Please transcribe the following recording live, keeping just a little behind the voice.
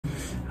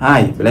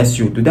Hi, bless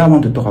you. Today I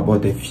want to talk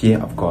about the fear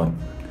of God.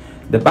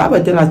 The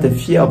Bible tells us the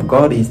fear of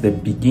God is the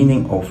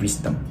beginning of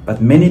wisdom.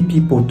 But many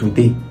people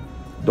today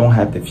don't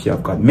have the fear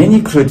of God.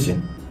 Many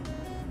Christians,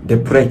 they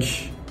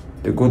preach,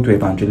 they go to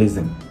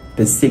evangelism,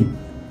 they sing,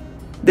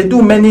 they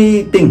do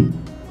many things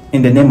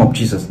in the name of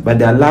Jesus, but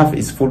their life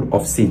is full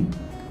of sin.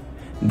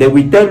 They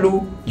will tell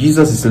you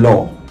Jesus is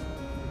Lord.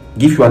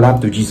 Give your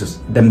life to Jesus.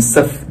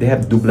 Themselves, they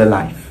have double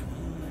life.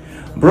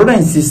 Brother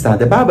and sister,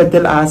 the Bible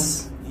tells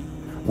us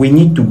we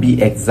need to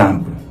be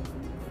example.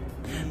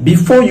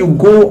 Before you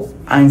go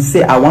and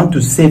say, I want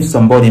to save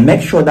somebody,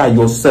 make sure that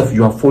yourself,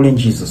 you are following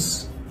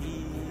Jesus.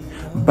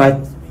 But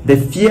the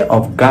fear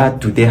of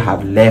God today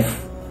have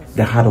left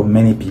the heart of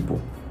many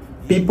people.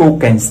 People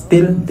can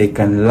steal, they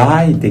can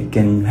lie, they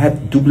can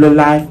have double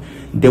life.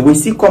 They will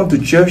still come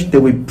to church, they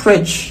will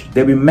preach,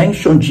 they will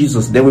mention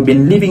Jesus, they will be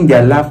living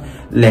their life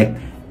like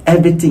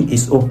everything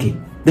is okay.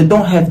 They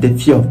don't have the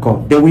fear of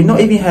God. They will not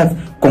even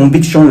have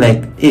conviction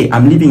like, hey,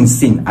 I'm living in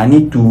sin, I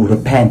need to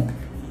repent.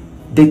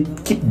 They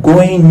keep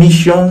going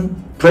mission,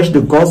 preach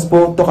the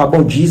gospel, talk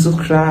about Jesus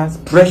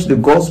Christ, preach the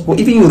gospel,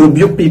 even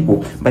rebuke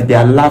people, but they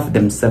are life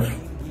themselves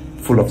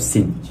full of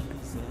sin.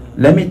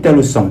 Let me tell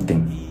you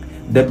something.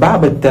 The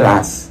Bible tells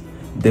us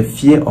the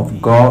fear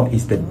of God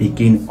is the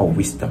beginning of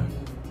wisdom.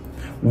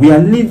 We are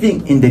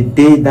living in the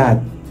day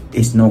that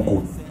is not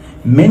good.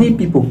 Many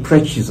people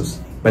preach Jesus,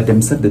 but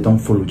themselves they don't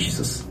follow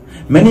Jesus.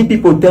 Many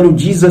people tell you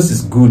Jesus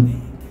is good.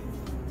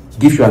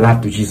 Give your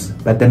life to Jesus,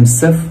 but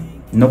themselves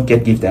not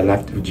yet give their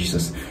life to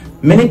Jesus.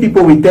 Many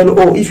people will tell you,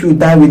 oh, if you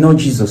die without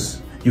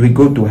Jesus, you will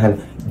go to hell.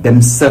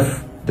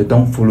 Themselves, they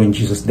don't follow in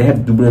Jesus. They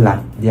have double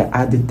life. They are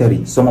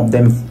adultery. Some of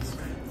them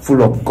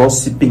full of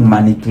gossiping,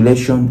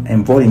 manipulation,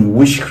 involved in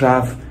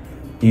witchcraft.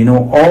 You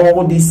know,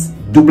 all this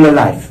double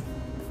life.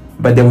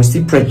 But they will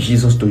still preach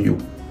Jesus to you.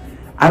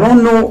 I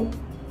don't know,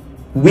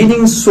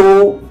 winning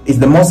soul is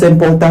the most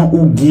important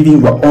or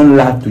giving your own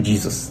life to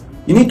Jesus.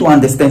 You need to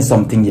understand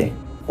something here.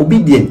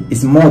 Obedience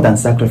is more than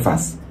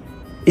sacrifice.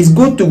 It's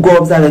good to go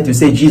outside there to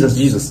say Jesus,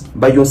 Jesus,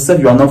 but yourself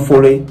you are not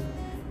following.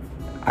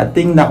 I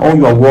think that all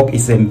your work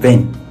is in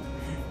vain.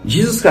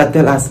 Jesus Christ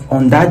tell us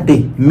on that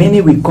day,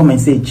 many will come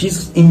and say,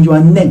 Jesus, in your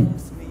name,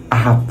 I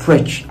have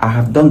preached, I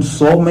have done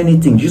so many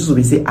things. Jesus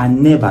will say, I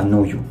never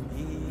know you.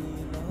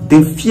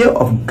 The fear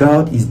of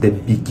God is the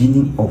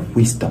beginning of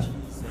wisdom.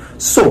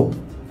 So,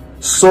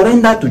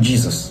 surrender to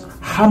Jesus.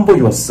 Humble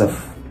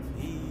yourself.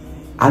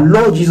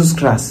 Allow Jesus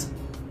Christ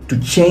to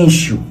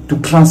change you, to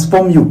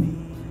transform you.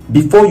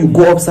 Before you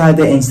go upside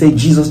there and say,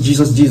 Jesus,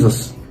 Jesus,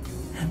 Jesus.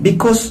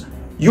 Because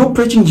you're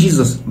preaching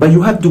Jesus, but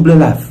you have double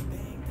life.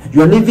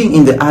 You are living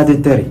in the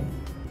adultery.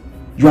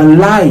 You are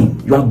lying.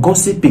 You are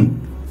gossiping.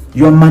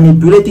 You are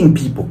manipulating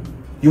people.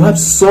 You have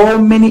so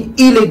many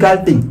illegal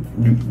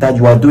things that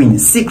you are doing in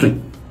secret.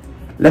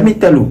 Let me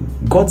tell you,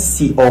 God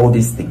sees all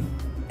these things.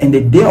 And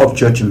the day of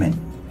judgment,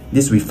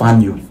 this will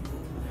find you.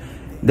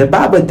 The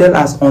Bible tells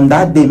us on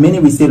that day, many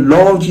will say,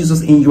 Lord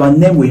Jesus, in your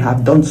name we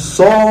have done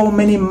so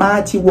many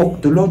mighty work.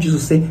 The Lord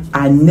Jesus said,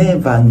 I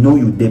never know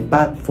you.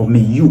 Depart from me,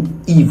 you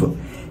evil.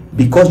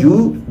 Because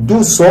you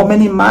do so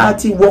many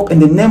mighty work in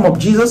the name of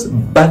Jesus,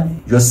 but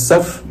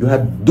yourself, you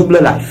have double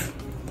life.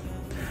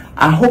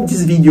 I hope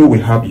this video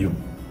will help you.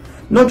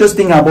 Not just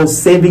think about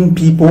saving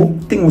people,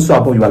 think also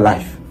about your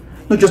life.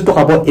 Not just talk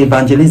about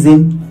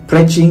evangelism,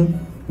 preaching,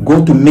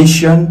 go to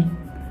mission,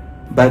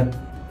 but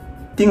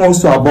think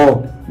also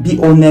about be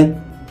honest,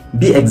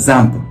 be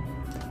example,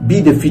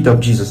 be the feet of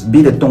Jesus,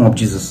 be the tongue of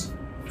Jesus,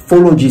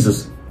 follow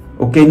Jesus.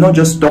 Okay, not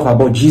just talk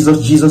about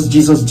Jesus, Jesus,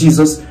 Jesus,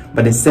 Jesus, but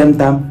at the same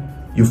time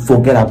you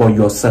forget about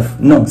yourself.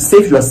 No,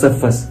 save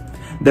yourself first.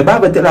 The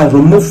Bible tells us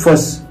remove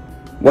first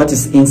what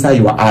is inside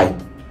your eye,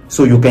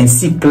 so you can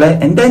see clear,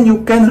 and then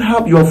you can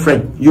help your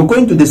friend. You're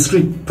going to the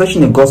street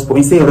preaching the gospel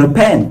and say,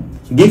 repent.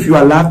 Give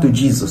your life to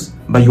Jesus,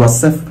 but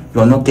yourself,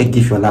 you are not going to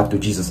give your life to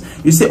Jesus.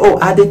 You say, oh,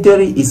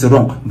 adultery is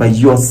wrong, but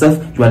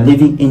yourself, you are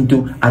living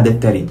into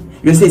adultery.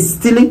 You say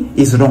stealing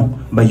is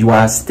wrong, but you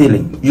are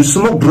stealing. You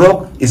smoke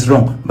drug is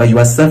wrong, but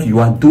yourself, you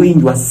are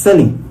doing, you are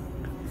selling.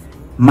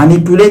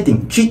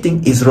 Manipulating,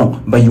 cheating is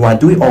wrong, but you are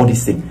doing all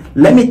these things.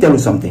 Let me tell you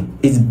something.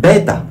 It's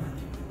better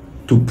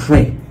to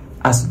pray,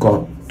 ask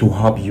God to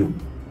help you.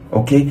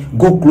 Okay?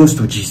 Go close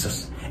to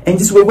Jesus. And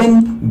this way,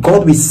 when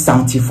God will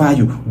sanctify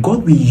you,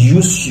 God will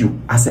use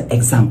you as an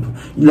example.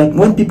 Like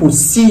when people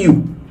see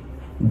you,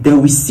 they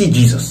will see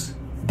Jesus.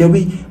 They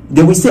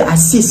will say, I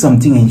see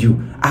something in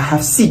you. I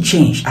have seen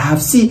change. I have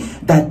seen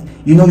that,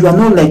 you know, you are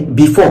not like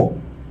before.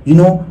 You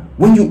know,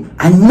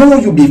 I know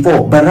you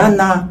before, but right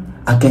now,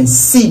 I can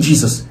see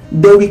Jesus.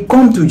 They will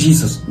come to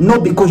Jesus,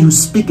 not because you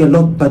speak a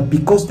lot, but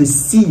because they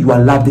see your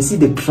life, they see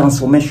the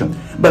transformation.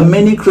 But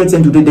many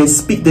Christians today, they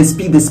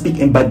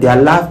speak, but their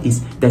life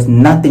is, there's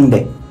nothing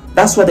there.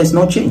 That's why there's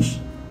no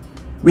change.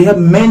 We have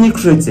many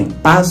Christians,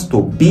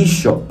 pastor,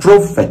 bishop,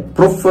 prophet,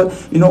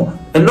 you know,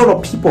 a lot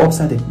of people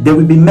upside there. They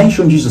will be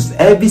mentioning Jesus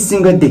every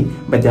single day,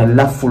 but they are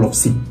life full of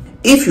sin.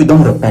 If you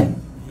don't repent,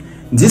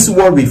 This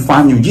world will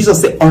find you.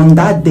 Jesus said, on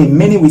that day,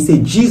 many will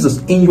say, Jesus,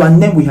 in your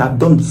name we have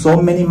done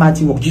so many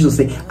mighty works. Jesus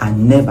said, I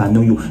never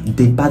know you.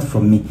 Depart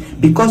from me.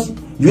 Because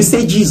you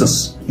say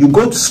Jesus, you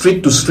go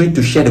street to street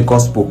to share the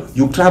gospel.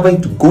 You travel,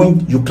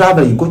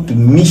 you go to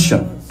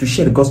mission to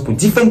share the gospel.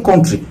 Different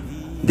country.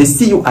 They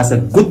see you as a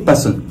good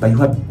person, but you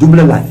have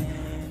double life.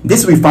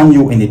 This will find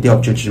you in the day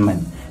of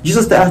judgment.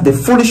 Jesus tells us the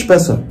foolish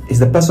person is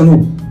the person who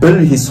built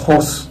his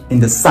house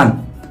in the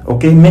sun.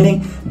 Okay,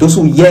 meaning those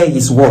who hear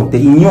his word, they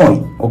ignore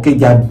it. Okay,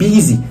 they are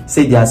busy,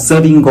 say they are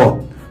serving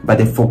God, but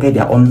they forget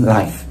their own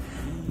life.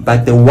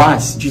 But the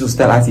wise, Jesus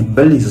tells us, he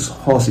built his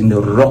house in the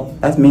rock.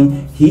 That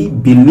means he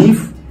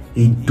believed,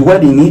 he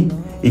dwelt in it,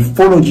 he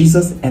followed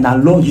Jesus and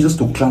allowed Jesus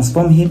to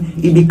transform him.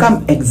 He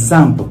become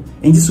example.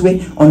 In this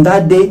way, on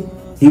that day,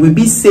 he will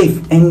be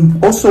safe,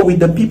 and also with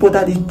the people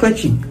that is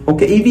preaching.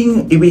 Okay,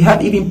 even if we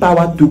have even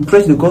power to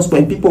preach the gospel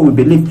and people will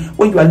believe,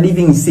 when you are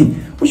living in sin,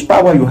 which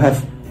power you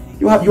have?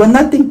 You are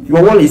nothing.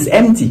 Your world is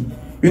empty.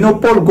 You know,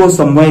 Paul goes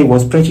somewhere, he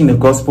was preaching the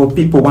gospel.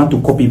 People want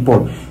to copy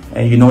Paul.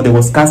 You know, they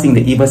was casting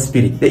the evil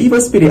spirit. The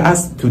evil spirit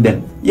asked to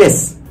them,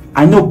 yes,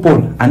 I know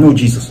Paul, I know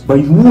Jesus,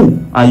 but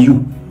who are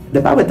you?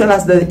 The Bible tells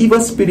us the evil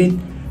spirit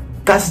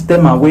cast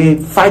them away,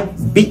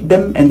 fight, beat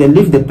them, and they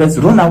leave the place,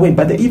 run away.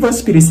 But the evil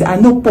spirit said,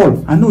 I know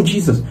Paul, I know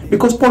Jesus,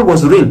 because Paul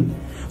was real.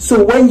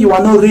 So when you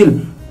are not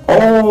real,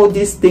 all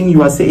these things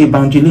you are saying,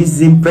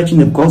 evangelism, preaching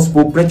the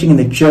gospel, preaching in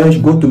the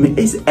church, go to me,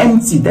 it's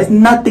empty. There's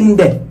nothing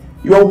there.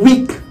 You are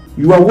weak.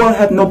 Your word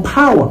have no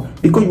power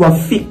because you are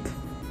fake.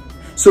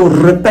 So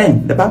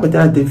repent. The Bible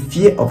tells us the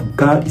fear of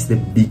God is the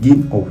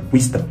beginning of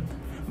wisdom.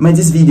 May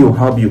this video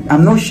help you.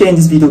 I'm not sharing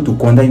this video to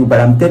condemn you, but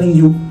I'm telling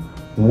you,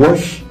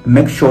 watch,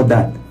 make sure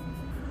that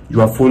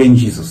you are following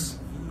Jesus.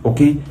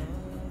 Okay?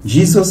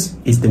 Jesus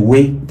is the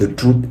way, the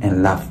truth,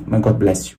 and love. May God bless you.